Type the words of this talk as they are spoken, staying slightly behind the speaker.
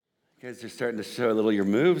You guys are starting to show a little your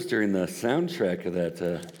moves during the soundtrack of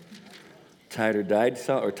that Tide or Die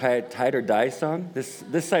song, or Tide or Die song. This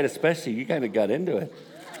side especially, you kind of got into it.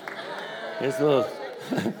 It's a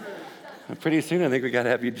little. Pretty soon, I think we got to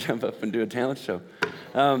have you jump up and do a talent show.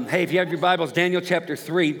 Hey, if you have your Bibles, Daniel chapter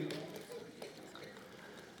 3.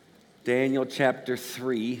 Daniel chapter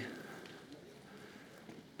 3.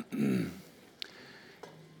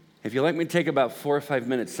 If you'd like me to take about 4 or 5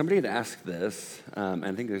 minutes, somebody had asked this, and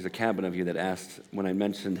I think there's a cabin of you that asked when I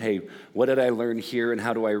mentioned, hey, what did I learn here and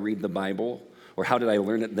how do I read the Bible? Or how did I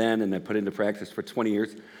learn it then and I put it into practice for 20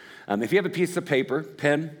 years? If you have a piece of paper,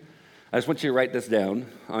 pen, I just want you to write this down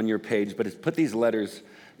on your page, but put these letters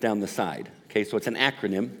down the side. Okay, so it's an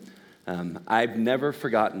acronym. I've never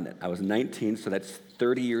forgotten it. I was 19, so that's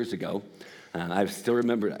 30 years ago. I still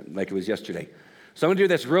remember it like it was yesterday. So I'm going to do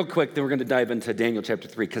this real quick, then we're going to dive into Daniel chapter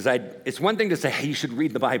 3, because it's one thing to say, hey, you should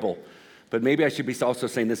read the Bible, but maybe I should be also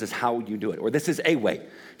saying this is how you do it, or this is a way.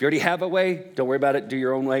 If you already have a way, don't worry about it, do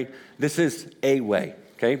your own way. This is a way,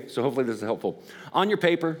 okay? So hopefully this is helpful. On your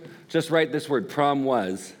paper, just write this word, prom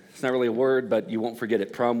was. It's not really a word, but you won't forget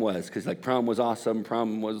it, prom was, because like prom was awesome,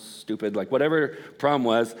 prom was stupid, like whatever prom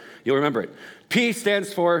was, you'll remember it. P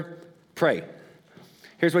stands for pray.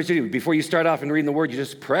 Here's what you do. Before you start off and reading the word, you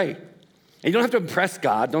just pray. And you don't have to impress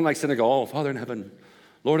God. Don't like sit there and go, oh, Father in heaven,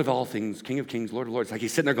 Lord of all things, King of kings, Lord of lords. Like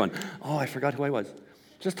he's sitting there going, oh, I forgot who I was.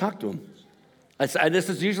 Just talk to him. This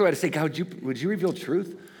is usually what I say, God, would you reveal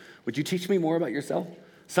truth? Would you teach me more about yourself?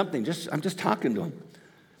 Something, I'm just talking to him.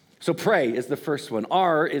 So pray is the first one.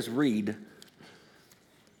 R is read.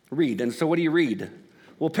 Read. And so what do you read?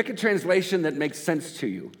 Well, pick a translation that makes sense to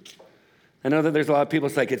you. I know that there's a lot of people,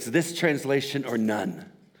 it's like, it's this translation or none.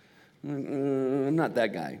 I'm not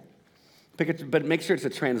that guy. Pick it, but make sure it's a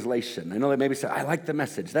translation. I know that maybe say, I like the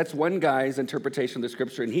Message. That's one guy's interpretation of the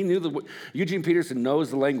scripture, and he knew Eugene Peterson knows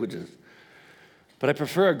the languages. But I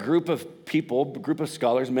prefer a group of people, a group of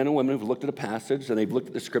scholars, men and women who've looked at a passage, and they've looked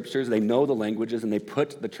at the scriptures, they know the languages, and they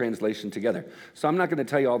put the translation together. So I'm not going to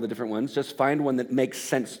tell you all the different ones. Just find one that makes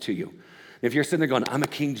sense to you. If you're sitting there going, I'm a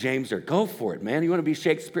King Jameser, go for it, man. You want to be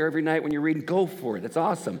Shakespeare every night when you're reading? Go for it. That's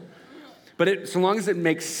awesome. But so long as it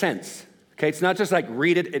makes sense. Okay, it's not just like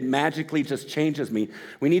read it, it magically just changes me.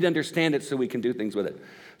 We need to understand it so we can do things with it.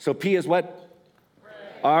 So P is what? Pray.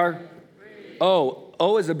 R? Read. O.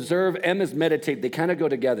 O is observe, M is meditate. They kind of go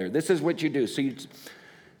together. This is what you do.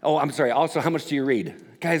 Also, how much do you read?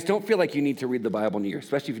 Guys, don't feel like you need to read the Bible in a year,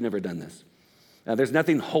 especially if you've never done this. There's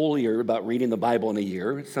nothing holier about reading the Bible in a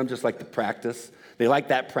year. Some just like the practice. They like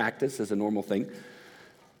that practice as a normal thing.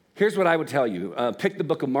 Here's what I would tell you. Pick the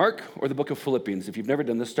book of Mark or the book of Philippians. If you've never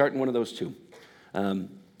done this, start in one of those two. And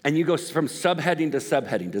you go from subheading to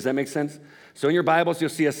subheading. Does that make sense? So in your Bibles, you'll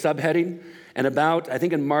see a subheading. And I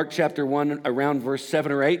think in Mark chapter 1, around verse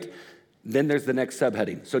 7 or 8, then there's the next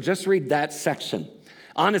subheading. So just read that section.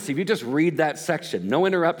 Honestly, if you just read that section, no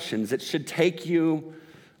interruptions, it should take you,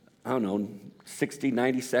 60,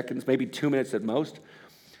 90 seconds, maybe 2 minutes at most.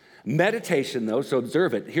 Meditation, though, so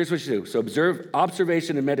observe it. Here's what you do. So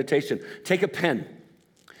observation and meditation. Take a pen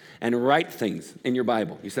and write things in your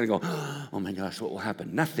Bible. You sit and go, oh my gosh, what will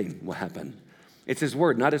happen? Nothing will happen. It's his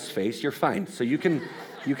word, not his face. You're fine. So you can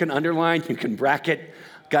underline, you can bracket.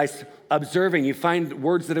 Guys, observing, you find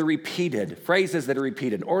words that are repeated, phrases that are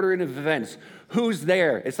repeated, ordering of events. Who's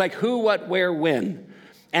there? It's like who, what, where, when.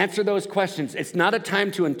 Answer those questions. It's not a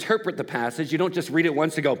time to interpret the passage. You don't just read it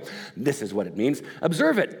once and go, this is what it means.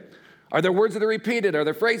 Observe it. Are there words that are repeated? Are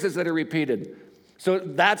there phrases that are repeated? So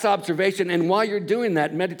that's observation. And while you're doing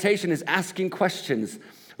that, meditation is asking questions,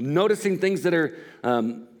 noticing things that are,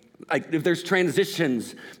 like if there's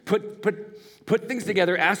transitions, put things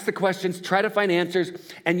together, ask the questions, try to find answers.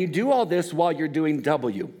 And you do all this while you're doing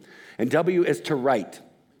W. And W is to write.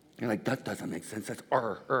 You're like, that doesn't make sense. That's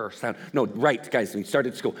sound. No, write, guys. We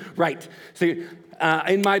started school. Write. So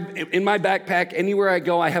in my backpack, anywhere I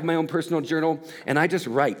go, I have my own personal journal, and I just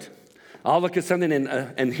write. I'll look at something,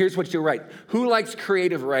 and here's what you write. Who likes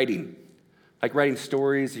creative writing? Like writing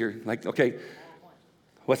stories? You're like, okay.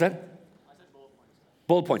 What's that? I said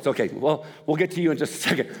bullet points. Okay, well, we'll get to you in just a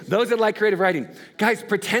second. Those that like creative writing, guys,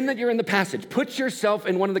 pretend that you're in the passage. Put yourself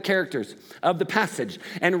in one of the characters of the passage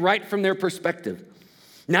and write from their perspective.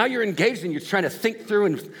 Now you're engaged and you're trying to think through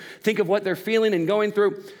and think of what they're feeling and going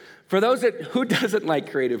through. For those who doesn't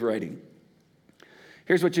like creative writing,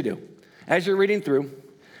 here's what you do. As you're reading through,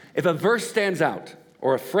 if a verse stands out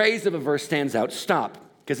or a phrase of a verse stands out, stop.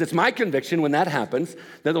 Because it's my conviction when that happens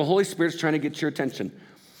that the Holy Spirit's trying to get your attention.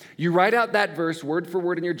 You write out that verse word for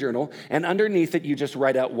word in your journal, and underneath it, you just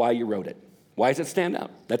write out why you wrote it. Why does it stand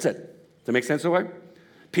out? That's it. Does that make sense so far?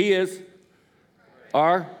 P is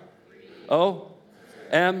R.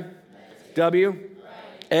 O-M-W.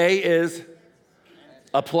 A is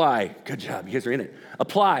apply. Good job. You guys are in it.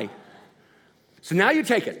 Apply. So now you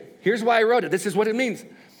take it. Here's why I wrote it. This is what it means.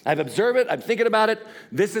 I've observed it. I'm thinking about it.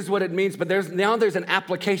 This is what it means. But there's an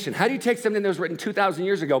application. How do you take something that was written 2,000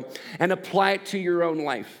 years ago and apply it to your own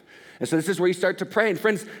life? And so this is where you start to pray. And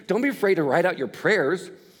friends, don't be afraid to write out your prayers.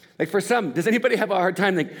 Like for some, does anybody have a hard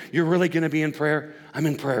time thinking, you're really going to be in prayer? I'm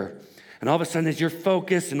in prayer. And all of a sudden, as you're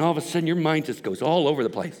focused, and all of a sudden your mind just goes all over the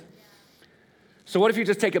place. So what if you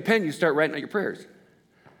just take a pen, you start writing out your prayers? You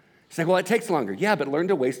say, well, it takes longer. Yeah, but learn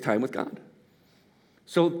to waste time with God.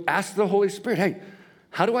 So ask the Holy Spirit, hey,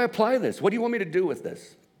 how do I apply this? What do you want me to do with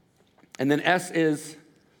this? And then S is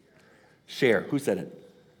share. Who said it?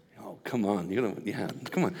 Oh, come on.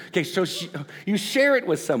 Come on. Okay, so you share it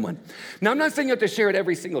with someone. Now, I'm not saying you have to share it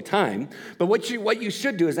every single time, but what you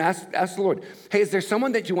should do is ask the Lord, hey, is there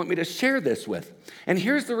someone that you want me to share this with? And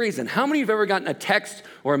here's the reason. How many of you have ever gotten a text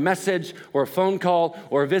or a message or a phone call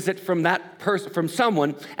or a visit from that person, from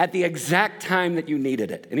someone at the exact time that you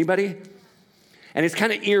needed it? Anybody? And it's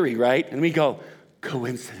kind of eerie, right? And we go,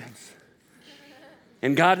 coincidence.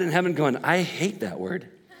 And God in heaven going, I hate that word.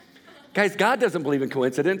 Guys, God doesn't believe in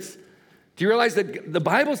coincidence. Do you realize that the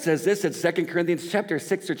Bible says this in 2 Corinthians chapter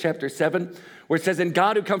 6 or chapter 7, where it says, and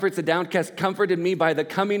God who comforts the downcast comforted me by the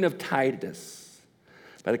coming of Titus.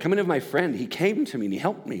 By the coming of my friend, he came to me and he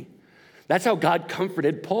helped me. That's how God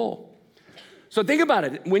comforted Paul. So think about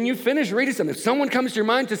it. When you finish reading something, if someone comes to your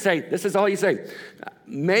mind to say, this is all you say,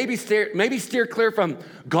 maybe steer clear from,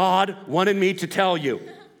 God wanted me to tell you.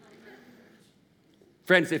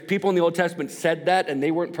 Friends, if people in the Old Testament said that and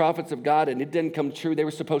they weren't prophets of God and it didn't come true, they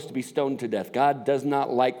were supposed to be stoned to death. God does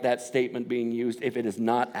not like that statement being used if it is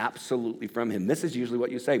not absolutely from him. This is usually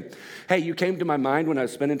what you say. Hey, you came to my mind when I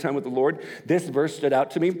was spending time with the Lord. This verse stood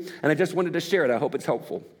out to me, and I just wanted to share it. I hope it's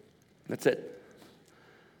helpful. That's it.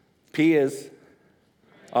 P is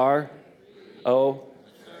R-O-M-W-A-S.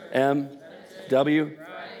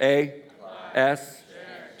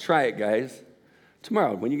 Try it, guys.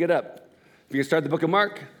 Tomorrow, when you get up. If you start the book of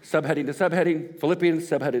Mark, subheading to subheading, Philippians,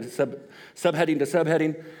 subheading to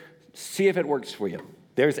subheading, see if it works for you.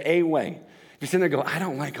 There's a way. If you're sitting there and go, I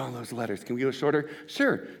don't like all those letters. Can we go shorter?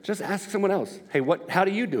 Sure. Just ask someone else. Hey, how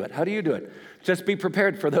do you do it? How do you do it? Just be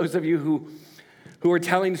prepared for those of you who are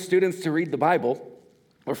telling students to read the Bible,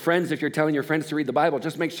 or friends, if you're telling your friends to read the Bible,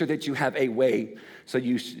 just make sure that you have a way so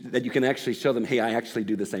that you can actually show them, hey, I actually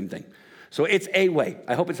do the same thing. So it's a way.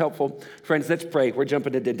 I hope it's helpful. Friends, let's pray. We're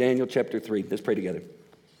jumping into Daniel chapter 3. Let's pray together.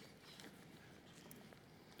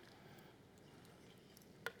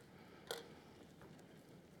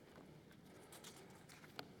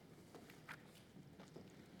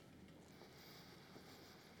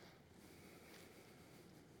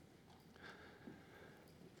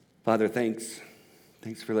 Father, thanks.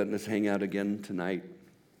 Thanks for letting us hang out again tonight.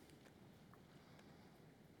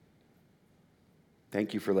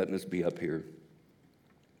 Thank you for letting us be up here.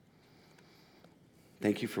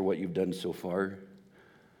 Thank you for what you've done so far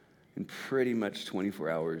in pretty much 24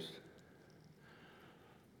 hours.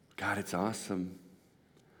 God, it's awesome.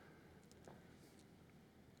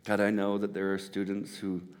 God, I know that there are students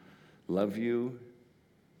who love you.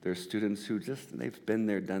 There are students who they've been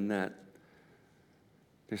there, done that.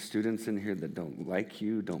 There's students in here that don't like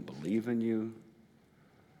you, don't believe in you.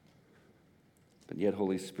 But yet,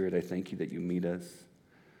 Holy Spirit, I thank you that you meet us.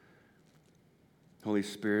 Holy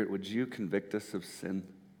Spirit, would you convict us of sin?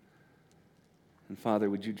 And Father,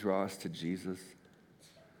 would you draw us to Jesus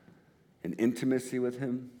in intimacy with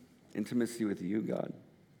him, intimacy with you, God.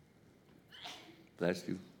 Bless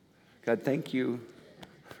you. God, thank you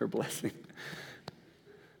for blessing.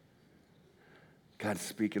 God,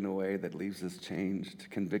 speak in a way that leaves us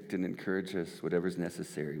changed, convict and encourage us, whatever's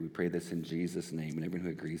necessary. We pray this in Jesus' name, and everyone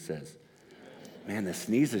who agrees says, man, the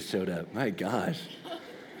sneezes showed up. My gosh.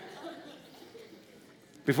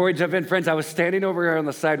 Before we jump in, friends, I was standing over here on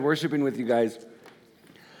the side worshiping with you guys,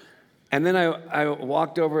 and then I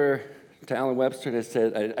walked over to Alan Webster and I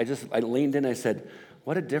said, I leaned in, I said,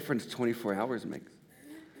 what a difference 24 hours makes.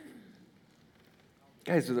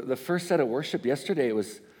 Guys, the first set of worship yesterday, it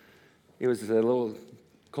was a little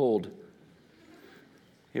cold.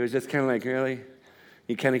 It was just kind of like, really?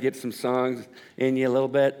 You kind of get some songs in you a little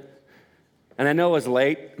bit. And I know it was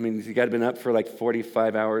late. I mean, you got to been up for like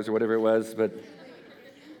 45 hours or whatever it was. But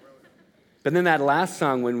then that last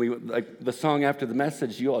song, the song after the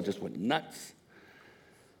message, you all just went nuts.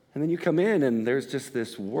 And then you come in and there's just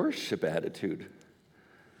this worship attitude.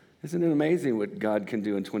 Isn't it amazing what God can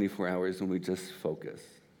do in 24 hours when we just focus?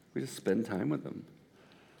 We just spend time with him.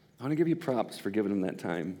 I want to give you props for giving him that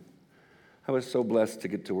time. I was so blessed to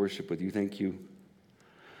get to worship with you. Thank you.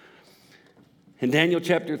 In Daniel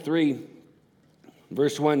chapter 3,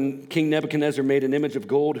 verse 1, King Nebuchadnezzar made an image of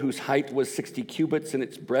gold whose height was 60 cubits and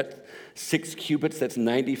its breadth 6 cubits. That's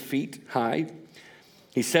 90 feet high.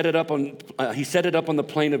 He set it up on the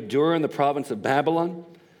plain of Dura in the province of Babylon.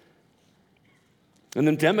 And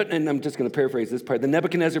then, and I'm just going to paraphrase this part. Then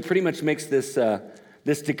Nebuchadnezzar pretty much makes this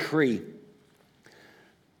decree.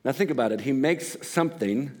 Now think about it. He makes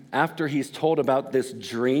something after he's told about this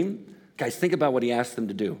dream. Guys, think about what he asked them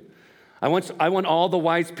to do. I want all the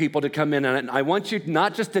wise people to come in, and I want you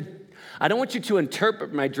I don't want you to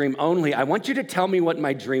interpret my dream only. I want you to tell me what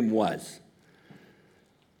my dream was.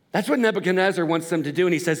 That's what Nebuchadnezzar wants them to do.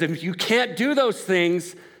 And he says, if you can't do those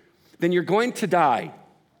things, then you're going to die.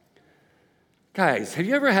 Guys, have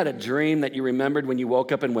you ever had a dream that you remembered when you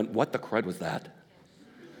woke up and went, what the crud was that?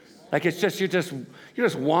 Like you're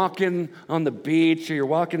just walking on the beach, or you're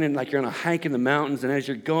walking in like you're on a hike in the mountains, and as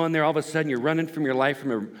you're going there, all of a sudden you're running from your life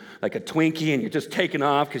from like a Twinkie, and you're just taking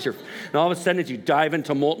off and all of a sudden as you dive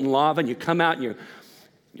into molten lava and you come out and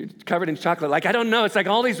you're covered in chocolate. Like, I don't know, it's like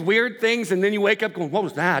all these weird things, and then you wake up going, what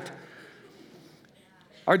was that?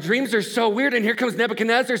 Our dreams are so weird, and here comes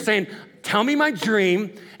Nebuchadnezzar saying, tell me my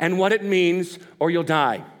dream and what it means, or you'll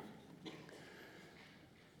die.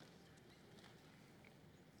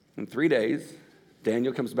 In 3 days,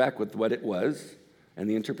 Daniel comes back with what it was and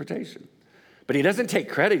the interpretation. But he doesn't take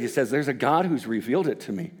credit. He says, there's a God who's revealed it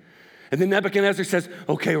to me. And then Nebuchadnezzar says,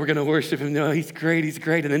 okay, we're going to worship him. No, he's great, he's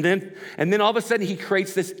great. And then all of a sudden he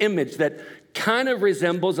creates this image that kind of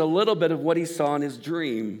resembles a little bit of what he saw in his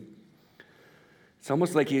dream. It's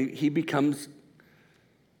almost like he becomes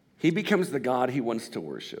the God he wants to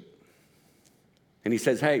worship. And he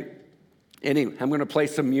says, hey, I'm going to play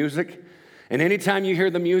some music. And anytime you hear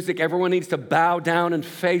the music, everyone needs to bow down and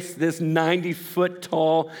face this 90-foot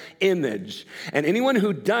tall image. And anyone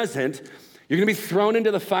who doesn't, you're going to be thrown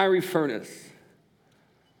into the fiery furnace.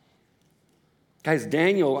 Guys,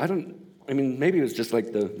 Daniel, maybe it was just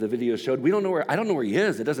like the video showed. I don't know where he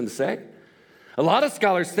is. It doesn't say. A lot of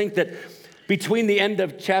scholars think that between the end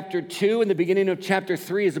of chapter 2 and the beginning of chapter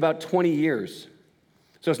 3 is about 20 years.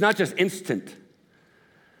 So it's not just instant.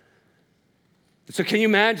 So can you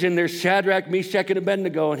imagine there's Shadrach, Meshach, and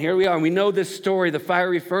Abednego, and here we are, and we know this story, the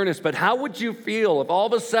fiery furnace, but how would you feel if all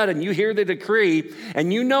of a sudden you hear the decree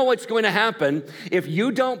and you know what's going to happen if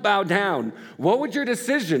you don't bow down? What would your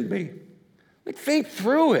decision be? Like, think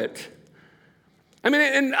through it.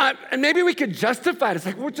 And maybe we could justify it. It's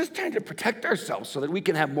like, we're just trying to protect ourselves so that we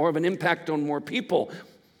can have more of an impact on more people.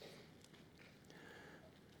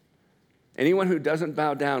 Anyone who doesn't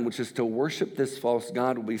bow down, which is to worship this false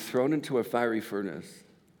god, will be thrown into a fiery furnace.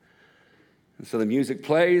 And so the music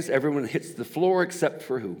plays, everyone hits the floor except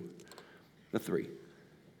for who? The 3.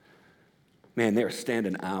 Man, they're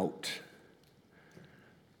standing out.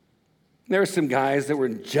 There were some guys that were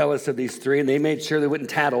jealous of these 3, and they made sure they went and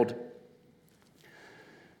tattled. And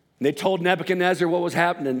they told Nebuchadnezzar what was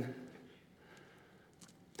happening.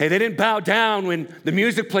 Hey, they didn't bow down when the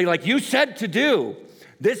music played like you said to do.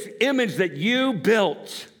 This image that you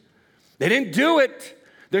built, they didn't do it.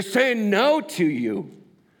 They're saying no to you.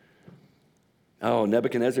 Oh,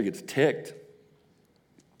 Nebuchadnezzar gets ticked.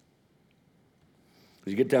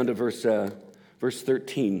 As you get down to verse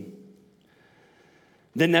 13.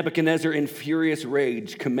 Then Nebuchadnezzar, in furious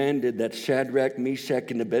rage, commanded that Shadrach,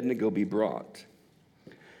 Meshach, and Abednego be brought.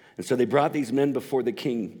 And so they brought these men before the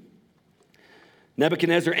king.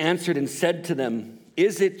 Nebuchadnezzar answered and said to them,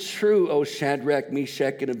 is it true, O Shadrach,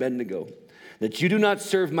 Meshach, and Abednego, that you do not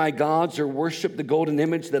serve my gods or worship the golden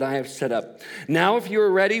image that I have set up? Now, if you are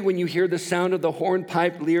ready, when you hear the sound of the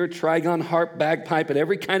hornpipe, lyre, trigon, harp, bagpipe, and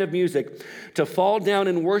every kind of music, to fall down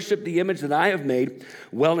and worship the image that I have made,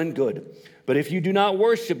 well and good. But if you do not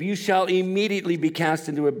worship, you shall immediately be cast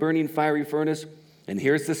into a burning fiery furnace. And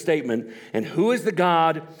here's the statement, and who is the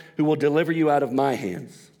God who will deliver you out of my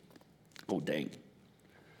hands? Oh, dang.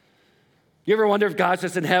 You ever wonder if God's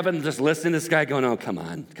just in heaven just listening to this guy going, oh, come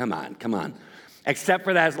on. Except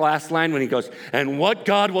for that last line when he goes, and what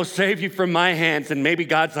God will save you from my hands? And maybe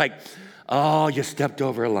God's like, oh, you stepped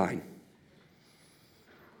over a line.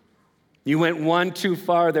 You went one too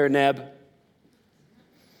far there, Neb.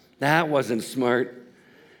 That wasn't smart.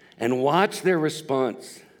 And watch their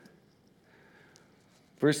response.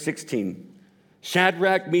 Verse 16,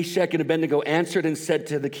 Shadrach, Meshach, and Abednego answered and said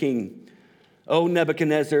to the king, O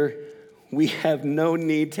Nebuchadnezzar, we have no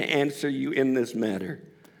need to answer you in this matter.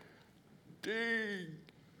 Dang.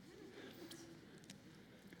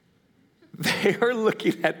 They are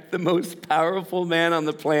looking at the most powerful man on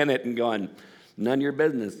the planet and going, none of your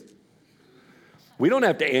business. We don't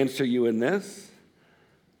have to answer you in this.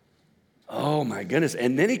 Oh my goodness.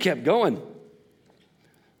 And then he kept going.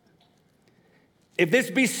 If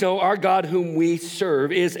this be so, our God whom we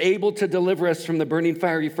serve is able to deliver us from the burning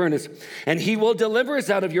fiery furnace, and he will deliver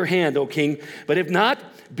us out of your hand, O king. But if not,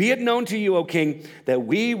 be it known to you, O king, that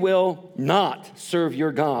we will not serve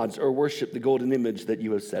your gods or worship the golden image that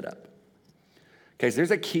you have set up. Okay, so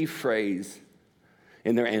there's a key phrase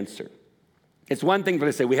in their answer. It's one thing for them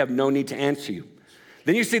to say, we have no need to answer you.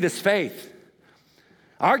 Then you see this faith.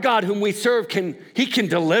 Our God whom we serve, he can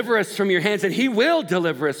deliver us from your hands, and he will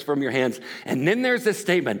deliver us from your hands. And then there's this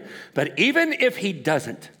statement, but even if he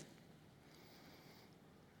doesn't,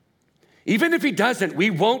 we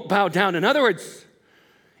won't bow down. In other words,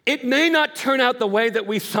 it may not turn out the way that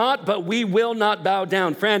we thought, but we will not bow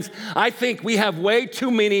down. Friends, I think we have way too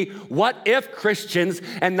many what if Christians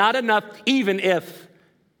and not enough even if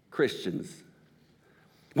Christians.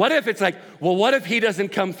 What if it's like, well, what if he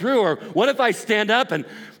doesn't come through? Or what if I stand up and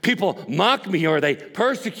people mock me or they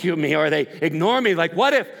persecute me or they ignore me? Like,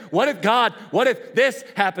 what if this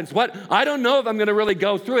happens? I don't know if I'm going to really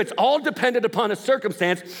go through. It's all dependent upon a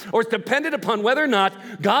circumstance, or it's dependent upon whether or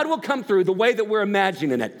not God will come through the way that we're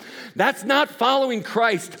imagining it. That's not following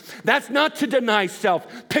Christ. That's not to deny self,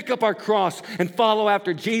 pick up our cross and follow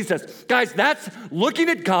after Jesus. Guys, that's looking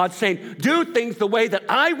at God saying, do things the way that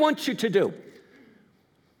I want you to do.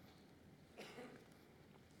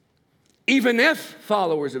 Even if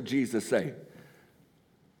followers of Jesus say,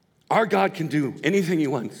 our God can do anything he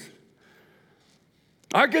wants.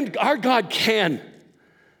 Our God can.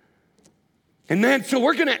 And man, so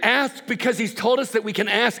we're going to ask because he's told us that we can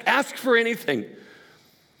ask for anything.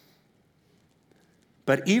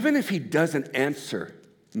 But even if he doesn't answer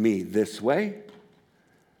me this way,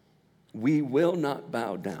 we will not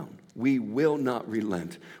bow down. We will not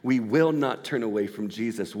relent. We will not turn away from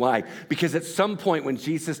Jesus. Why? Because at some point when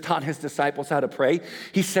Jesus taught his disciples how to pray,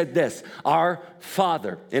 he said this, our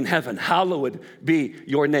Father in heaven, hallowed be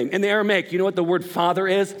your name. In the Aramaic, you know what the word father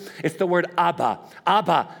is? It's the word Abba.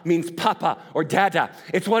 Abba means papa or dada.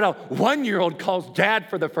 It's what a 1-year-old calls dad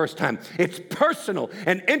for the first time. It's personal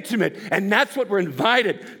and intimate, and that's what we're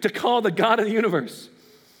invited to call the God of the universe.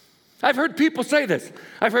 I've heard people say this.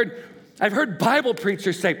 I've heard Bible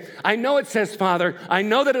preachers say, I know it says father, I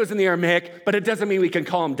know that it was in the Aramaic, but it doesn't mean we can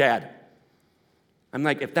call him dad. I'm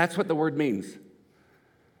like, if that's what the word means,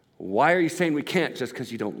 why are you saying we can't just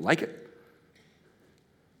because you don't like it?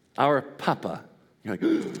 Our papa. You're like,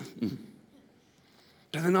 mm.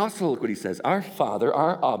 But then also look what he says, our Father,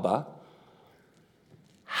 our Abba,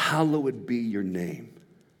 hallowed be your name.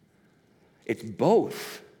 It's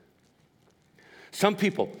both. Some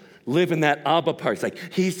people live in that Abba part. It's like,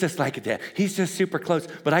 he's just like a dad. He's just super close,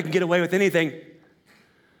 but I can get away with anything.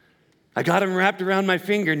 I got him wrapped around my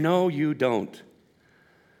finger. No, you don't.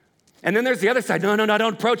 And then there's the other side. No,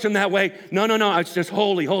 don't approach him that way. No, it's just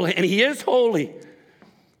holy. And he is holy.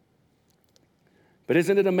 But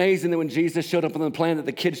isn't it amazing that when Jesus showed up on the planet,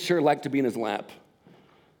 the kids sure liked to be in his lap.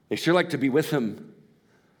 They sure liked to be with him.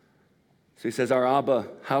 So he says, our Abba,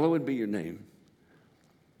 hallowed be your name.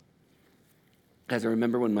 Guys, I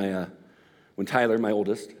remember when Tyler, my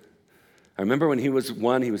oldest, I remember when he was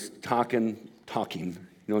 1, he was talking, you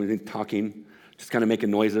know what I mean, talking, just kind of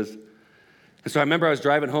making noises. And so I remember I was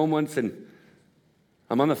driving home once, and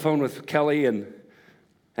I'm on the phone with Kelly, and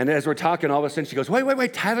as we're talking, all of a sudden she goes,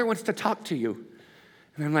 wait, Tyler wants to talk to you.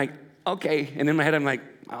 And I'm like, okay. And in my head, I'm like,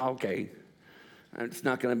 oh, okay. It's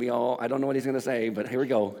not going to be all, I don't know what he's going to say, but here we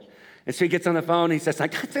go. And so he gets on the phone, and he says,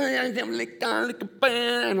 like,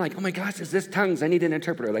 I'm like, oh my gosh, is this tongues? I need an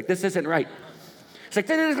interpreter. Like, this isn't right. It's like,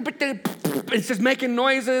 it's just making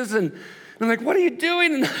noises, and I'm like, what are you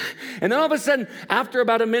doing? And then all of a sudden, after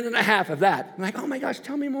about a minute and a half of that, I'm like, oh my gosh,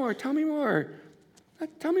 tell me more.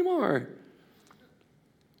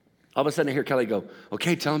 All of a sudden, I hear Kelly go,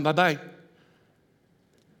 okay, tell him bye-bye.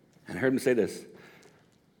 And I heard him say this,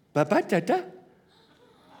 bye-bye, Dada.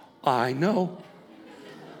 I know.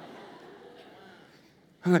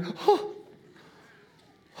 I'm like, oh,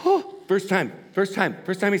 first time he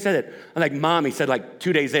said it. I'm like, Mom, he said like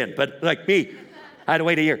 2 days in, but like me, I had to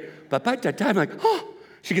wait a year. But by that time, I'm like, oh,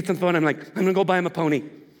 she gets on the phone, I'm like, I'm gonna go buy him a pony.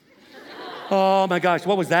 Oh my gosh,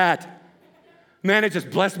 what was that? Man, it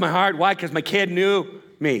just blessed my heart. Why? Because my kid knew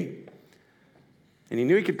me. And he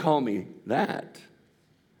knew he could call me that.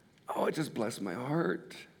 Oh, it just blessed my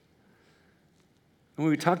heart. And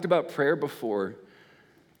when we talked about prayer before,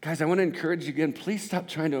 guys, I want to encourage you again, please stop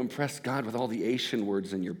trying to impress God with all the Asian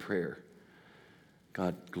words in your prayer.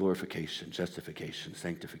 God, glorification, justification,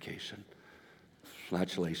 sanctification,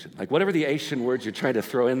 flatulation. Like whatever the Asian words you're trying to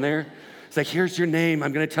throw in there, It's like, here's your name.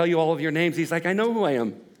 I'm going to tell you all of your names. He's like, I know who I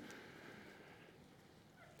am.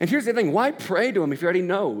 And here's the thing. Why pray to him if he already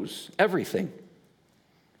knows everything?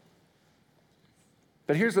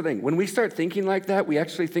 But here's the thing. When we start thinking like that, we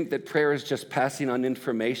actually think that prayer is just passing on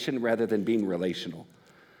information rather than being relational.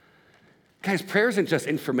 Guys, prayer isn't just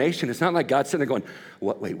information. It's not like God's sitting there going,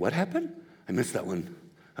 wait, what happened? I missed that one.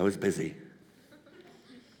 I was busy.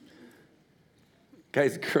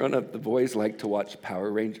 Guys, growing up, the boys like to watch Power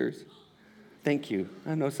Rangers. Thank you.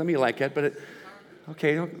 I know some of you like it, but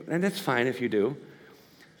okay, and it's fine if you do.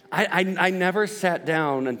 I never sat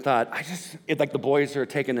down and thought, like the boys are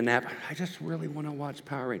taking a nap, I just really want to watch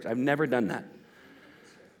Power Rangers. I've never done that.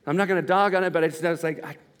 I'm not going to dog on it, but I was like,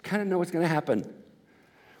 I kind of know what's going to happen.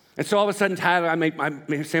 And so all of a sudden, Tyler,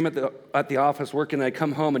 I see him at the office working, and I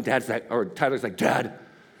come home, and Tyler's like, Dad,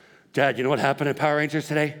 you know what happened in Power Rangers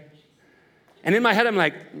today? And in my head, I'm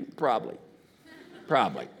like, probably.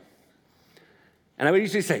 And I would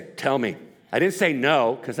usually say, tell me. I didn't say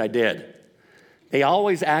no, because I did. They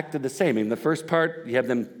always acted the same. In the first part, you have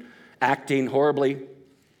them acting horribly,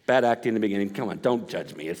 bad acting in the beginning. Come on, don't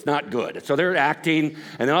judge me. It's not good. So they're acting,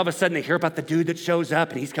 and then all of a sudden they hear about the dude that shows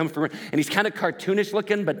up, and he's coming from, and he's kind of cartoonish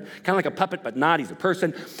looking, but kind of like a puppet, but not. He's a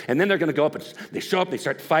person. And then they're going to go up, and they show up, they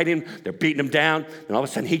start fighting, they're beating him down, and all of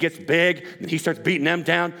a sudden he gets big, and he starts beating them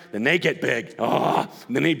down, then they get big. And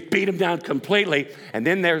then they beat him down completely, and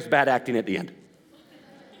then there's bad acting at the end.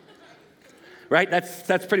 Right?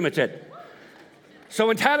 That's pretty much it. So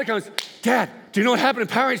when Tyler comes, Dad, do you know what happened in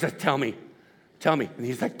Power Rangers? Tell me. And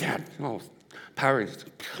he's like, Dad, Power Rangers.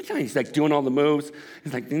 He's like doing all the moves.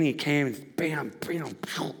 He's like, then he came and bam,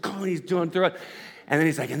 and he's doing through it. And then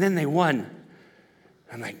he's like, and then they won.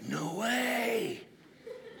 I'm like, no way.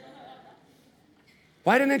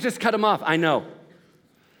 Why didn't it just cut him off? I know.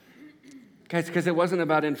 Guys, because it wasn't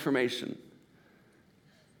about information.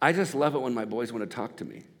 I just love it when my boys want to talk to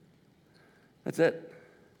me. That's it.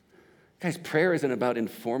 Guys, prayer isn't about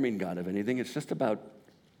informing God of anything. It's just about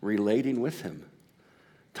relating with him,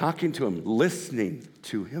 talking to him, listening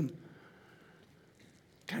to him.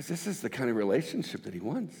 Guys, this is the kind of relationship that he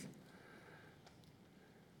wants.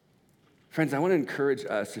 Friends, I want to encourage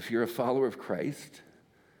us, if you're a follower of Christ,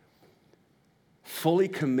 fully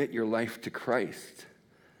commit your life to Christ.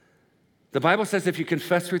 The Bible says if you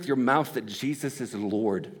confess with your mouth that Jesus is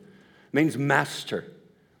Lord, it means master.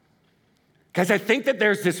 Guys, I think that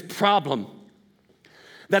there's this problem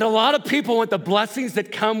that a lot of people want the blessings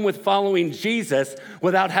that come with following Jesus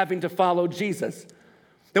without having to follow Jesus.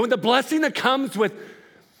 They want the blessing that comes with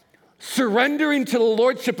surrendering to the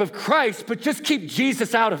lordship of Christ, but just keep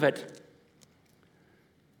Jesus out of it.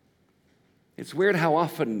 It's weird how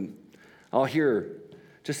often I'll hear,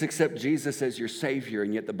 just accept Jesus as your Savior,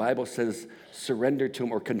 and yet the Bible says surrender to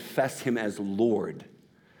him or confess him as Lord.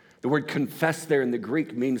 The word confess there in the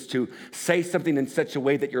Greek means to say something in such a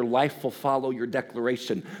way that your life will follow your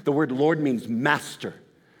declaration. The word Lord means master.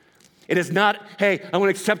 It is not, hey, I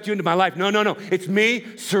want to accept you into my life. No. It's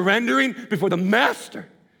me surrendering before the master.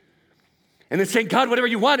 And then saying, God, whatever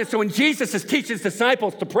you want. And so when Jesus is teaching his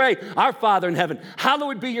disciples to pray, our Father in heaven,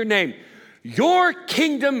 hallowed be your name. Your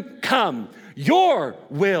kingdom come. Your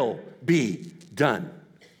will be done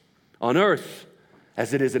on earth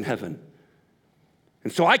as it is in heaven.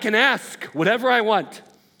 And so I can ask whatever I want.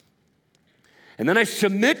 And then I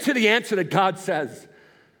submit to the answer that God says.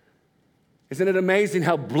 Isn't it amazing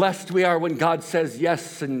how blessed we are when God says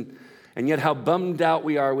yes, and yet how bummed out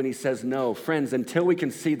we are when he says no? Friends, until we can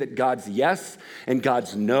see that God's yes and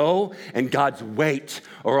God's no and God's wait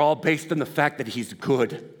are all based on the fact that he's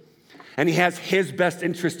good. And he has his best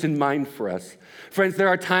interest in mind for us. Friends, there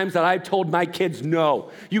are times that I've told my kids, no,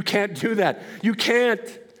 you can't do that. You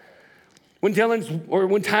can't. When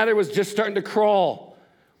Tyler was just starting to crawl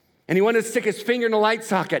and he wanted to stick his finger in a light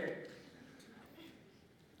socket.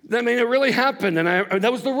 I mean, it really happened, and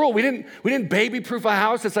that was the rule. We didn't baby-proof a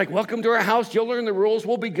house. It's like, welcome to our house. You'll learn the rules.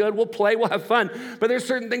 We'll be good. We'll play. We'll have fun. But there's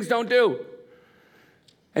certain things don't do.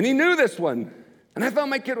 And he knew this one. And I thought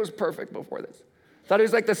my kid was perfect before this. Thought he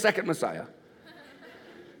was like the second Messiah.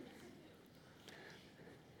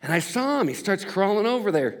 And I saw him. He starts crawling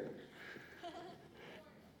over there.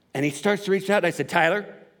 And he starts to reach out, and I said,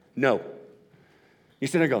 Tyler, no. You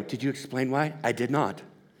sit there and go, did you explain why? I did not.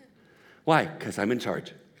 Why? Because I'm in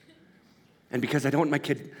charge. And because I don't want my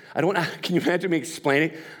kid, can you imagine me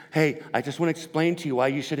explaining? Hey, I just want to explain to you why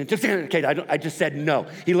you shouldn't. Okay, I just said no.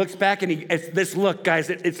 He looks back, and it's this look, guys.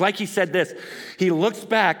 It's like he said this. He looks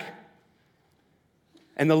back,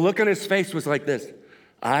 and the look on his face was like this.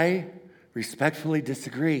 I respectfully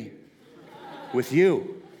disagree with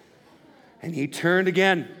you. And he turned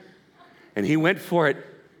again. And he went for it.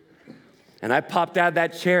 And I popped out of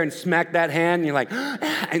that chair and smacked that hand, and you're like,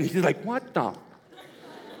 and he's like, what the?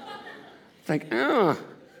 It's like, oh.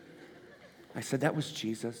 I said, that was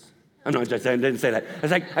Jesus. I'm not just saying, I didn't say that.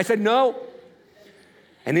 I said, no.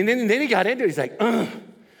 And then he got into it. He's like, ugh.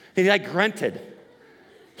 And he like grunted.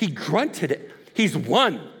 He grunted it. He's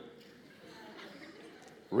won.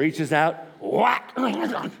 Reaches out, whack.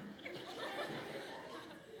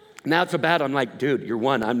 Now it's a battle. I'm like, dude, you're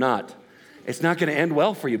one. I'm not. It's not going to end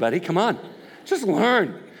well for you, buddy. Come on. Just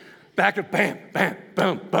learn. Back to bam, bam,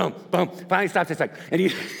 boom, boom, boom. Finally stops. It's like, and he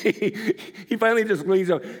finally just leans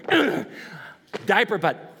over. Diaper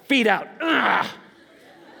butt, feet out.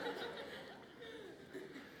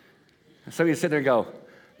 So you sit there and go,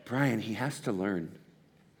 Brian, he has to learn.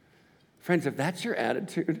 Friends, if that's your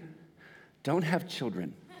attitude, don't have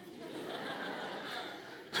children.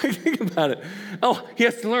 Think about it. Oh, he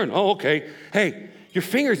has to learn. Oh, okay. Hey, your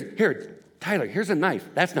fingers, here, Tyler, here's a knife.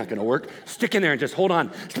 That's not going to work. Stick in there and just hold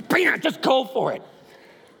on. Just go for it.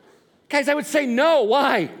 Guys, I would say no.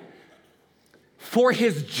 Why? For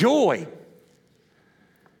his joy.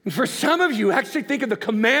 And for some of you, actually think of the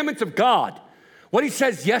commandments of God. What he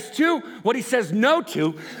says yes to, what he says no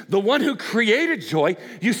to, the one who created joy,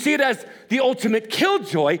 you see it as the ultimate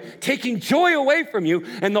killjoy, taking joy away from you,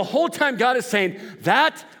 and the whole time God is saying,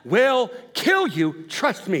 that will kill you.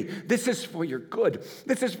 Trust me, this is for your good.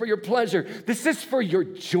 This is for your pleasure. This is for your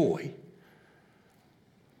joy.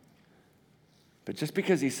 But just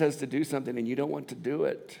because he says to do something and you don't want to do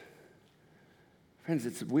it, friends,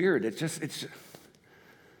 it's weird. It's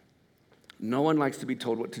no one likes to be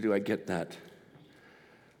told what to do. I get that.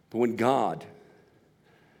 But when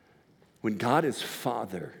God is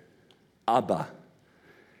Father, Abba,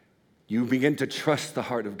 you begin to trust the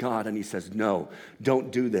heart of God, and he says, no,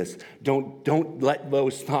 don't do this. Don't let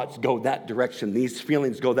those thoughts go that direction. These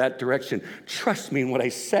feelings go that direction. Trust me in what I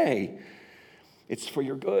say. It's for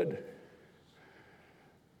your good.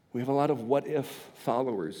 We have a lot of what-if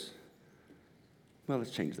followers. Well,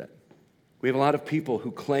 let's change that. We have a lot of people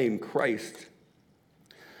who claim Christ,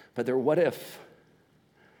 but they're what-if.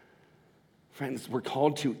 Friends, we're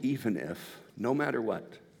called to even if, no matter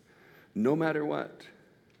what. No matter what.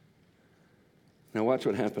 Now watch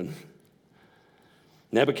what happens.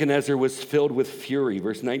 Nebuchadnezzar was filled with fury,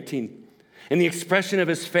 verse 19. And the expression of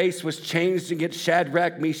his face was changed against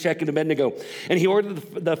Shadrach, Meshach, and Abednego. And he ordered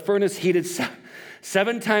the furnace heated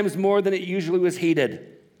 7 times more than it usually was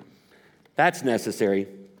heated. That's necessary.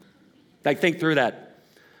 Like, think through that.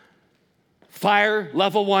 Fire,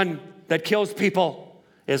 level 1, that kills people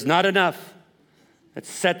is not enough. Let's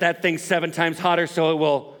set that thing 7 times hotter so it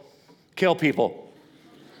will kill people.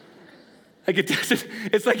 Like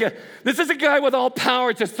it's like this is a guy with all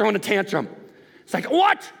power just throwing a tantrum. It's like,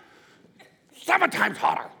 what? 7 times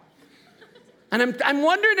hotter. And I'm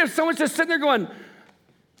wondering if someone's just sitting there going,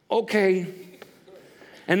 okay.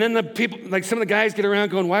 And then the people, like some of the guys get around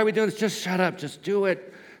going, why are we doing this? Just shut up, just do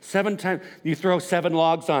it. 7 times, you throw 7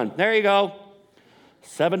 logs on. There you go.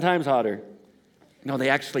 7 times hotter. No, they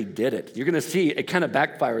actually did it. You're going to see it kind of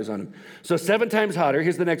backfires on them. So 7 times hotter.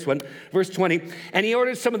 Here's the next one, verse 20. And he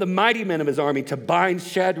ordered some of the mighty men of his army to bind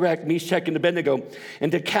Shadrach, Meshach, and Abednego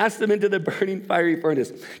and to cast them into the burning fiery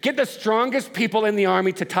furnace. Get the strongest people in the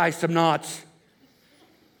army to tie some knots.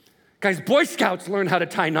 Guys, Boy Scouts learn how to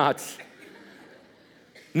tie knots.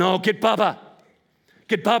 No, get Bubba.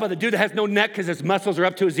 Get Bubba, the dude that has no neck because his muscles are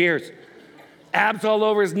up to his ears. Abs all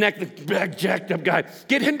over his neck, the big jacked up guy.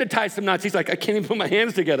 Get him to tie some knots. He's like, I can't even put my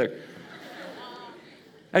hands together.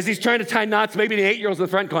 As he's trying to tie knots, maybe the 8-year-old's in the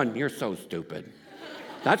front going, you're so stupid.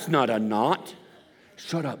 That's not a knot.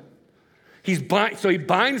 Shut up. So he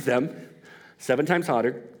binds them 7 times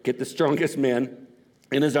hotter, get the strongest man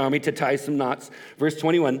in his army to tie some knots. Verse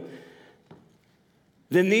 21,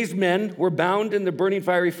 then these men were bound in the burning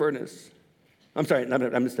fiery furnace. I'm sorry, I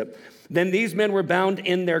messed up. Then these men were bound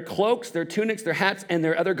in their cloaks, their tunics, their hats, and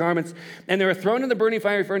their other garments, and they were thrown in the burning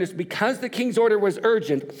fiery furnace because the king's order was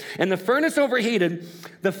urgent, and the furnace overheated.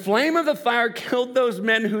 The flame of the fire killed those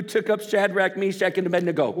men who took up Shadrach, Meshach, and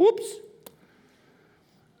Abednego. Oops.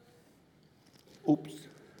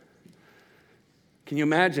 Can you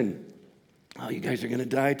imagine? Oh, you guys are going to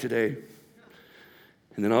die today.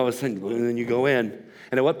 And then all of a sudden, and then you go in.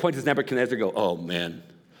 And at what point does Nebuchadnezzar go, oh, man,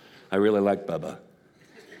 I really like Bubba.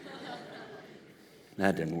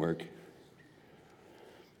 That didn't work.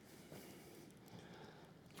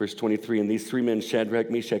 Verse 23, and these 3 men, Shadrach,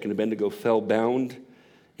 Meshach, and Abednego, fell bound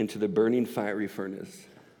into the burning fiery furnace.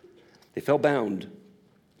 They fell bound.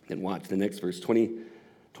 And watch the next verse,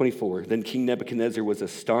 24. Then King Nebuchadnezzar was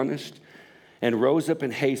astonished and rose up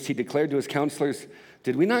in haste. He declared to his counselors,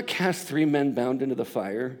 did we not cast 3 men bound into the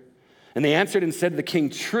fire? And they answered and said to the king,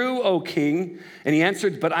 "True, O king." And he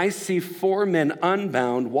answered, "But I see 4 men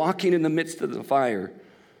unbound walking in the midst of the fire,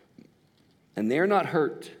 and they are not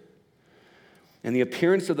hurt. And the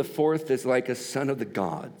appearance of the fourth is like a son of the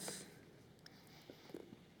gods."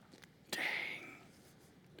 Dang.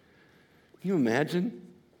 Can you imagine?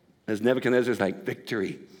 As Nebuchadnezzar's like,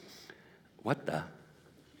 victory. What the?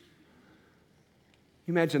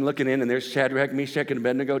 You imagine looking in and there's Shadrach, Meshach, and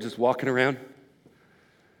Abednego just walking around?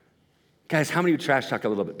 Guys, how many of you trash talk a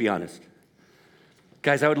little bit? Be honest.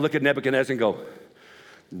 Guys, I would look at Nebuchadnezzar and go,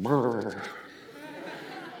 brr,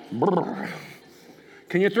 brr.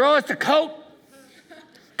 Can you throw us a coat?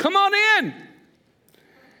 Come on in.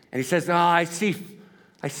 And he says, I see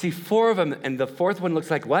 4 of them, and the fourth one looks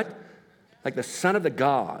like what? Like the son of the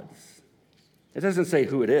gods. It doesn't say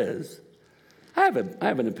who it is. I have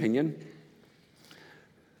an opinion.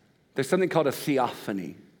 There's something called a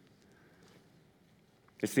theophany.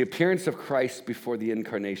 It's the appearance of Christ before the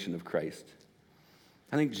incarnation of Christ.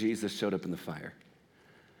 I think Jesus showed up in the fire.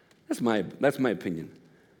 That's my opinion.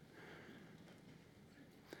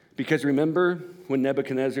 Because remember when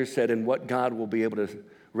Nebuchadnezzar said, "And what God will be able to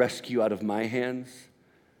rescue out of my hands?"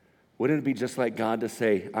 Wouldn't it be just like God to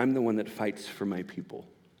say, "I'm the one that fights for my people,"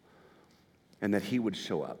 and that he would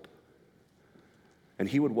show up and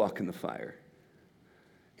he would walk in the fire?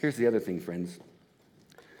 Here's the other thing, friends.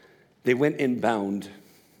 They went in bound.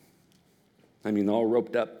 All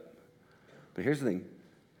roped up. But here's the thing.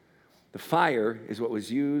 The fire is what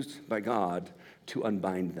was used by God to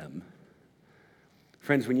unbind them.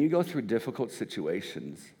 Friends, when you go through difficult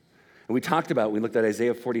situations, and we looked at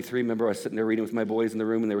Isaiah 43. Remember, I was sitting there reading with my boys in the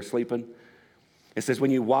room and they were sleeping. It says,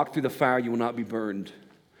 when you walk through the fire, you will not be burned.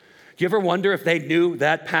 Do you ever wonder if they knew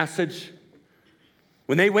that passage?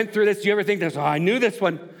 When they went through this, do you ever think, I knew this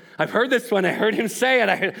one. I've heard this one. I heard him say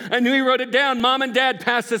it. I knew he wrote it down. Mom and Dad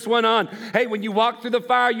passed this one on. Hey, when you walk through the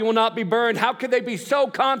fire, you will not be burned. How could they be so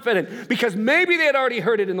confident? Because maybe they had already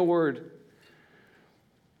heard it in the Word.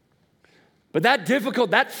 But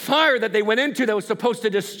that fire that they went into that was supposed to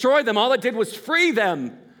destroy them, all it did was free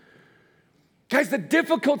them. Guys, the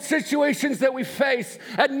difficult situations that we face,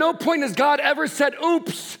 at no point has God ever said,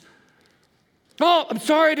 "Oops. Oh, I'm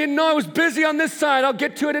sorry, I didn't know I was busy on this side. I'll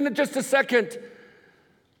get to it in just a second."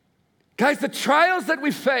 Guys, the trials that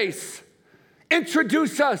we face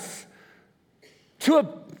introduce us to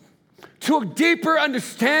a deeper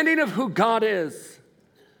understanding of who God is.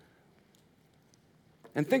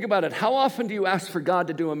 And think about it. How often do you ask for God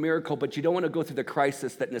to do a miracle, but you don't want to go through the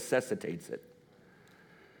crisis that necessitates it?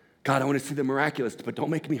 God, I want to see the miraculous, but don't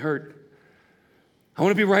make me hurt. I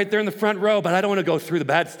want to be right there in the front row, but I don't want to go through the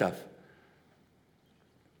bad stuff.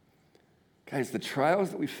 Guys, the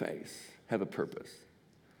trials that we face have a purpose.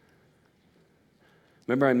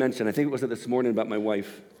 Remember I mentioned, I think it was this morning about my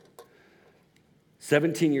wife.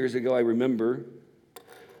 17 years ago, I remember,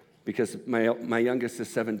 because my youngest is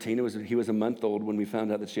 17, he was a month old when we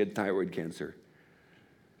found out that she had thyroid cancer.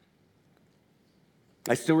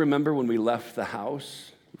 I still remember when we left the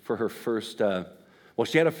house for her first,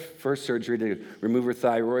 she had a first surgery to remove her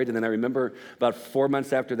thyroid, and then I remember about 4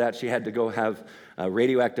 months after that, she had to go have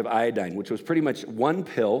radioactive iodine, which was pretty much one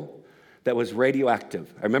pill that was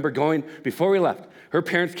radioactive. I remember going, before we left, her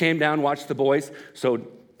parents came down, watched the boys. So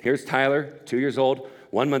here's Tyler, 2 years old,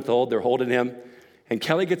 1 month old, they're holding him. And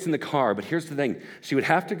Kelly gets in the car, but here's the thing. She would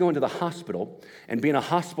have to go into the hospital and be in a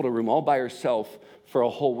hospital room all by herself for a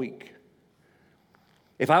whole week.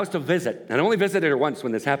 If I was to visit, and I only visited her once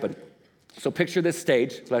when this happened. So picture this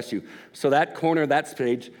stage, bless you. So that corner of that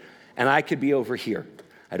stage, and I could be over here.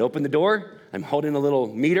 I'd open the door, I'm holding a little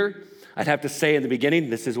meter. I'd have to say in the beginning,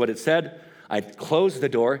 this is what it said. I'd close the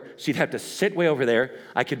door. She'd have to sit way over there.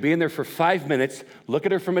 I could be in there for 5 minutes, look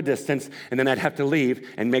at her from a distance, and then I'd have to leave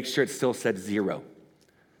and make sure it still said 0.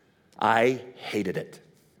 I hated it.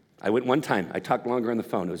 I went one time. I talked longer on the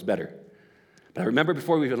phone. It was better. But I remember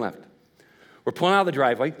before we even left, we're pulling out of the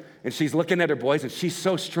driveway, and she's looking at her boys, and she's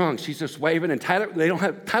so strong. She's just waving, and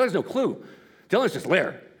Tyler's no clue. Dylan's just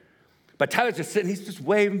there. But Tyler's just sitting. He's just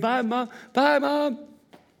waving, "Bye, Mom. Bye, Mom."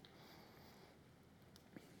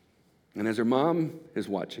 And as her mom is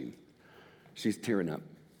watching, she's tearing up.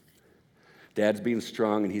 Dad's being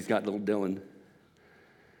strong, and he's got little Dylan.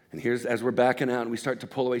 And here's, as we're backing out and we start to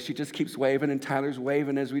pull away, she just keeps waving, and Tyler's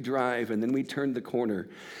waving as we drive. And then we turn the corner,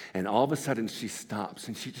 and all of a sudden she stops,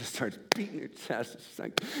 and she just starts beating her chest. She's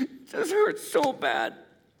like, "It just hurts so bad."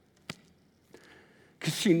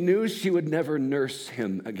 Because she knew she would never nurse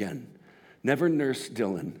him again, never nurse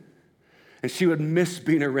Dylan. And she would miss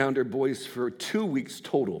being around her boys for 2 weeks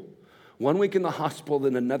total. 1 week in the hospital,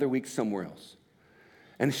 then another week somewhere else.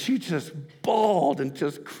 And she just bawled and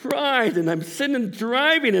just cried. And I'm sitting and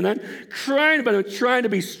driving and I'm crying, but I'm trying to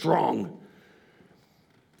be strong.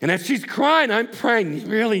 And as she's crying, I'm praying,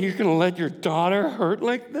 really, you're going to let your daughter hurt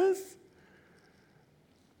like this?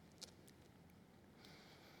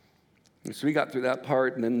 And so we got through that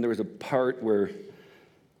part, and then there was a part where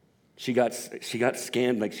she got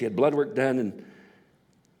scanned, like she had blood work done, and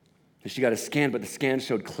she got a scan, but the scan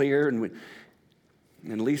showed clear.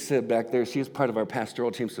 And Lisa back there, she was part of our pastoral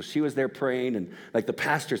team, so she was there praying, and like the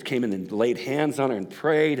pastors came in and laid hands on her and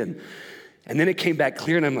prayed, and then it came back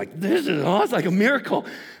clear, and I'm like, this is awesome, like a miracle.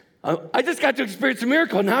 I just got to experience a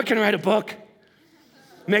miracle. Now I can write a book,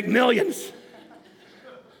 make millions.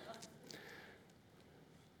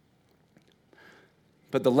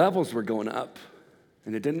 But the levels were going up,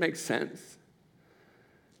 and it didn't make sense.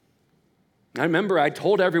 I remember I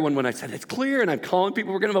told everyone when I said, it's clear, and I'm calling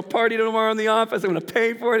people, we're going to have a party tomorrow in the office, I'm going to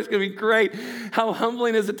pay for it, it's going to be great. How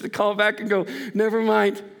humbling is it to call back and go, never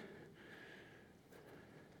mind.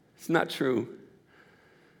 It's not true.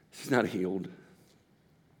 She's not healed.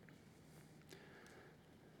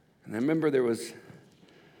 And I remember there's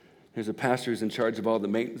a pastor who's in charge of all the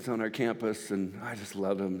maintenance on our campus, and I just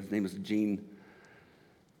loved him. His name is Gene.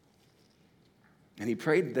 And he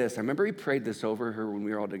prayed this. I remember he prayed this over her when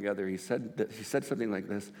we were all together. He said something like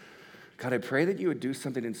this: God, I pray that you would do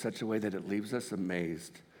something in such a way that it leaves us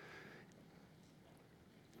amazed.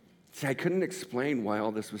 See, I couldn't explain why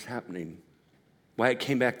all this was happening, why it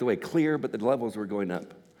came back the way clear, but the levels were going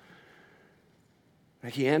up.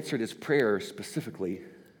 He answered his prayer specifically.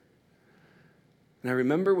 And I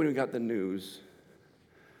remember when we got the news,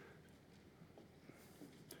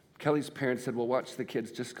 Kelly's parents said, well, watch the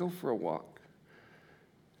kids, just go for a walk.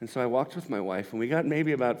 And so I walked with my wife, and we got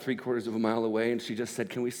maybe about 3/4 of a mile away, and she just said,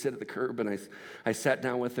 can we sit at the curb? And I sat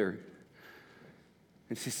down with her.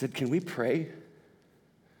 And she said, can we pray?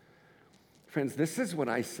 Friends, this is what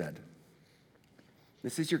I said.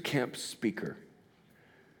 This is your camp speaker.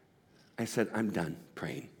 I said, I'm done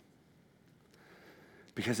praying.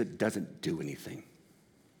 Because it doesn't do anything.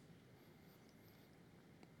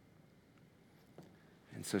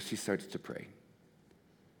 And so she starts to pray.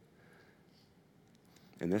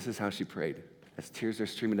 And this is how she prayed. As tears are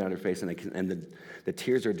streaming down her face, and the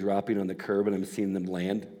tears are dropping on the curb, and I'm seeing them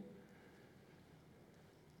land.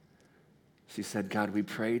 She said, God, we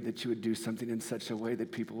prayed that you would do something in such a way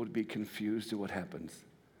that people would be confused at what happens.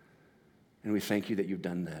 And we thank you that you've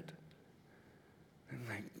done that. I'm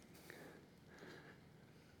like,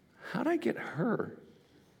 how'd I get her?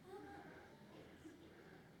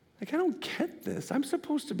 Like, I don't get this. I'm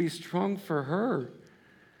supposed to be strong for her.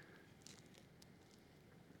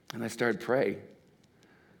 And I started praying.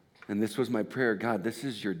 And this was my prayer: God, this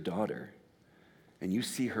is your daughter. And you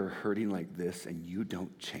see her hurting like this, and you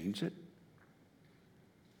don't change it?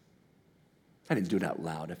 I didn't do it out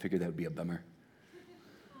loud. I figured that would be a bummer.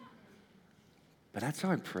 But that's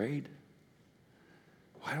how I prayed.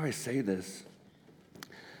 Why do I say this?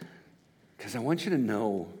 Because I want you to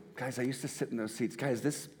know, guys, I used to sit in those seats.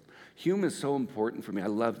 Guys, Hume is so important for me. I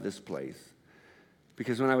love this place.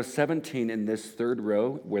 Because when I was 17, in this third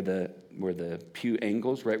row, where the pew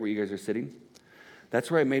angles, right where you guys are sitting, that's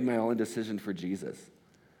where I made my all-in decision for Jesus.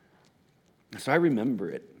 So I remember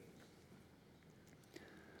it.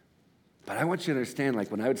 But I want you to understand, like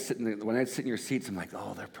when I'd sit in your seats, I'm like,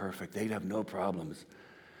 oh, they're perfect. They'd have no problems.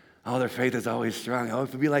 Oh, their faith is always strong. Oh,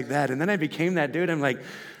 it would be like that. And then I became that dude. I'm like,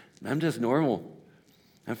 I'm just normal.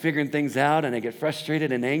 I'm figuring things out, and I get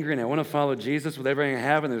frustrated and angry, and I want to follow Jesus with everything I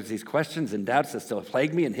have, and there's these questions and doubts that still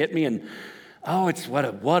plague me and hit me, and oh, it's what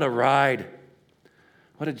a ride.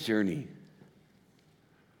 What a journey.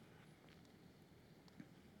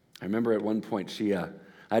 I remember at one point, I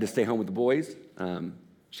had to stay home with the boys.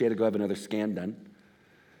 She had to go have another scan done.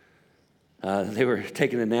 They were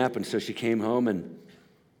taking a nap, and so she came home, and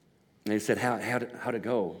they said, how'd it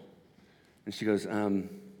go? And she goes,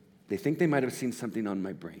 they think they might have seen something on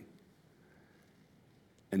my brain.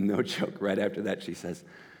 And no joke, right after that, she says,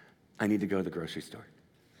 I need to go to the grocery store.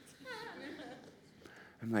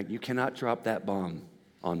 I'm like, you cannot drop that bomb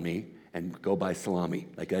on me and go buy salami.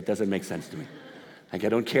 Like, that doesn't make sense to me. Like, I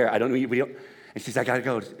don't care. We don't. And she's like, I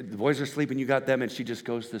gotta go. The boys are sleeping, you got them. And she just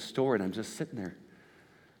goes to the store, and I'm just sitting there.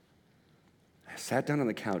 I sat down on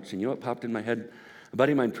the couch, and you know what popped in my head? A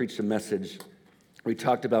buddy of mine preached a message. We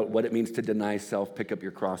talked about what it means to deny self, pick up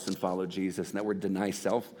your cross, and follow Jesus. And that word, deny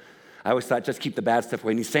self, I always thought, just keep the bad stuff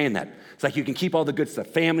away. And he's saying that. It's like you can keep all the good stuff,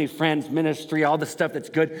 family, friends, ministry, all the stuff that's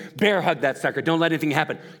good. Bear hug that sucker. Don't let anything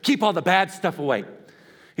happen. Keep all the bad stuff away.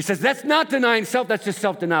 He says, that's not denying self, that's just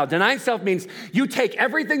self-denial. Denying self means you take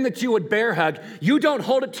everything that you would bear hug, you don't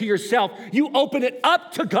hold it to yourself, you open it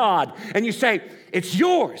up to God, and you say, it's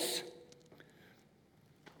yours.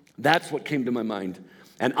 That's what came to my mind.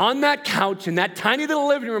 And on that couch in that tiny little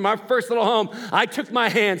living room, our first little home, I took my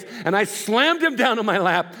hands and I slammed him down on my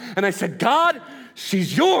lap, and I said, God,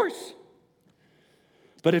 she's yours.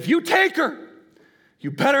 But if you take her, you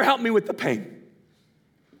better help me with the pain.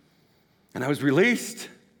 And I was released.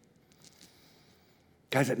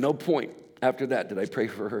 Guys, at no point after that did I pray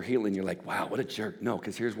for her healing. You're like, wow, what a jerk. No,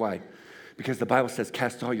 because here's why. Because the Bible says,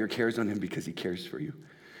 cast all your cares on him because he cares for you.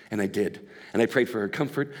 And I did. And I prayed for her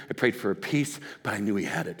comfort. I prayed for her peace, but I knew he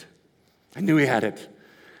had it. I knew he had it.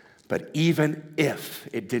 But even if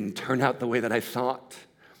it didn't turn out the way that I thought,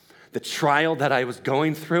 the trial that I was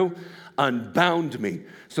going through unbound me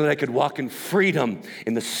so that I could walk in freedom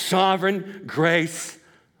in the sovereign grace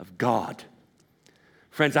of God.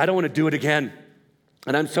 Friends, I don't want to do it again.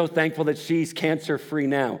 And I'm so thankful that she's cancer-free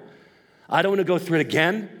now. I don't want to go through it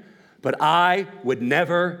again, but I would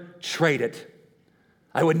never trade it.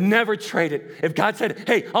 I would never trade it. If God said,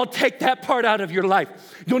 hey, I'll take that part out of your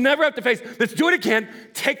life. You'll never have to face, let's do it again,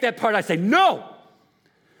 take that part. I say, no,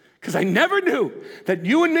 because I never knew that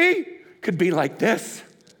you and me could be like this.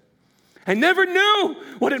 I never knew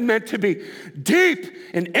what it meant to be deep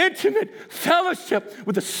and intimate fellowship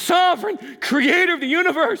with the sovereign creator of the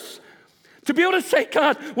universe. To be able to say,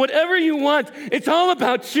 God, whatever you want, it's all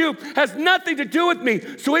about you, has nothing to do with me.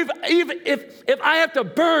 So if I have to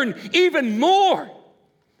burn even more,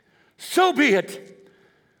 so be it.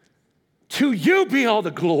 To you be all the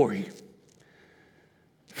glory.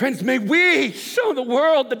 Friends, may we show the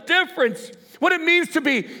world the difference, what it means to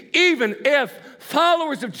be even if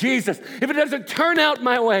followers of Jesus. If it doesn't turn out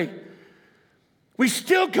my way, we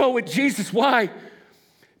still go with Jesus. Why?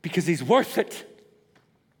 Because he's worth it.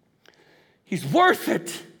 He's worth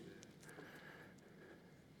it.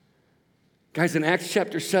 Guys, in Acts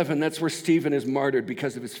chapter 7, that's where Stephen is martyred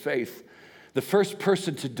because of his faith. The first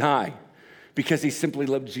person to die because he simply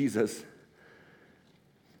loved Jesus.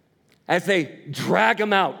 As they drag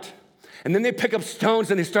him out, and then they pick up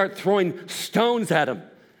stones and they start throwing stones at him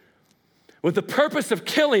with the purpose of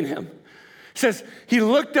killing him. It says, he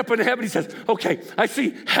looked up in heaven, he says, okay, I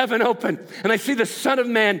see heaven open, and I see the Son of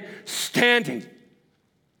Man standing.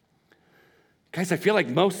 Guys, I feel like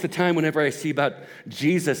most of the time whenever I see about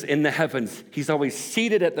Jesus in the heavens, he's always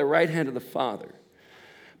seated at the right hand of the Father.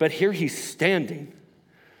 But here he's standing.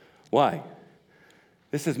 Why?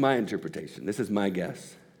 This is my interpretation. This is my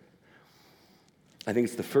guess. I think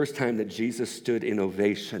it's the first time that Jesus stood in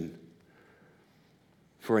ovation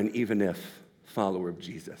for an even if follower of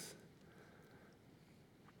Jesus.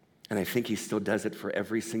 And I think he still does it for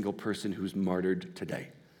every single person who's martyred today.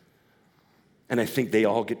 And I think they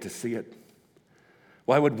all get to see it.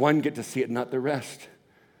 Why would one get to see it and not the rest?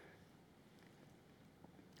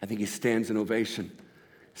 I think he stands in ovation.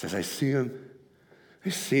 He says, I see him. I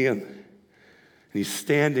see him. And he's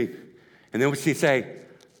standing. And then what's he say?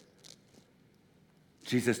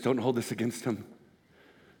 Jesus, don't hold this against them.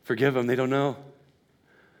 Forgive them. They don't know.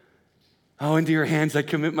 Oh, into your hands I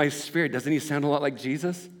commit my spirit. Doesn't he sound a lot like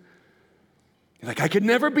Jesus? You're like, I could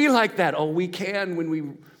never be like that. Oh, we can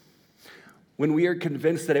when we are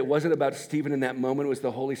convinced that it wasn't about Stephen in that moment, it was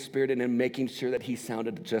the Holy Spirit in him making sure that he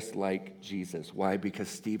sounded just like Jesus. Why? Because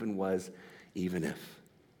Stephen was even if.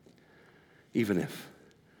 Even if.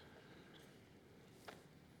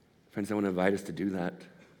 Friends, I want to invite us to do that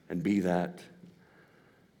and be that.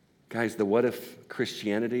 Guys, the what if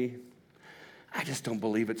Christianity, I just don't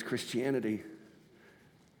believe it's Christianity.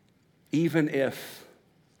 Even if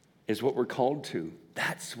is what we're called to.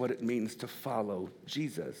 That's what it means to follow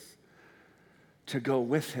Jesus. To go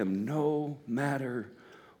with him no matter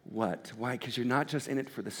what. Why? Because you're not just in it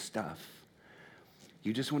for the stuff.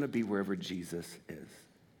 You just want to be wherever Jesus is.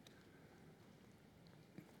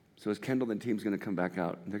 So as Kendall and team's going to come back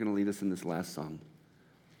out, they're going to lead us in this last song.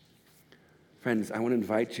 Friends, I want to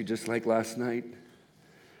invite you, just like last night,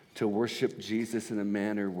 to worship Jesus in a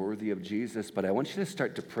manner worthy of Jesus, but I want you to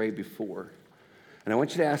start to pray before. And I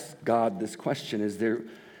want you to ask God this question: is there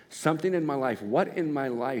something in my life, what in my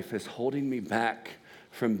life is holding me back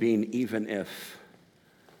from being even if?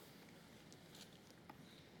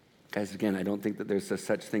 Guys, again, I don't think that there's a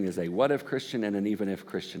such thing as a what if Christian and an even if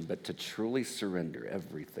Christian, but to truly surrender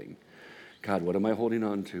everything. God, what am I holding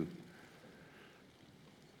on to?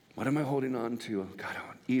 What am I holding on to? God,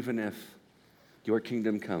 even if your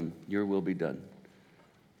kingdom come, your will be done.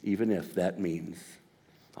 Even if that means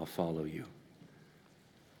I'll follow you.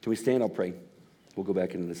 Can we stand? I'll pray. We'll go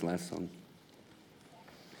back into this last song.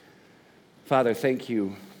 Father, thank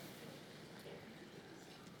you.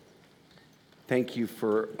 Thank you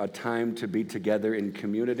for a time to be together in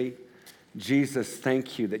community. Jesus,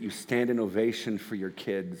 thank you that you stand in ovation for your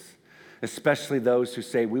kids, especially those who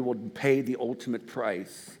say, we will pay the ultimate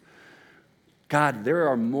price. God, there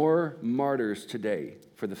are more martyrs today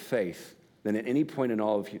for the faith than at any point in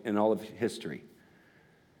all of history.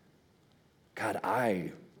 God,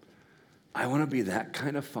 I want to be that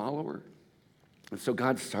kind of follower. And so,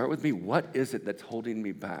 God, start with me. What is it that's holding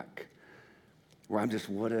me back? Where I'm just,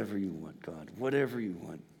 whatever you want, God, whatever you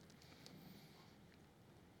want.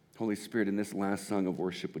 Holy Spirit, in this last song of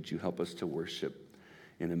worship, would you help us to worship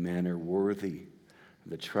in a manner worthy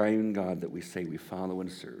of the triune God that we say we follow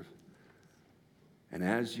and serve? And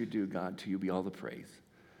as you do, God, to you be all the praise,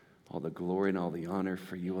 all the glory and all the honor,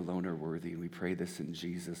 for you alone are worthy. And we pray this in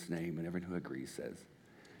Jesus' name. And everyone who agrees says,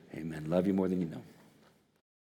 amen. Love you more than you know.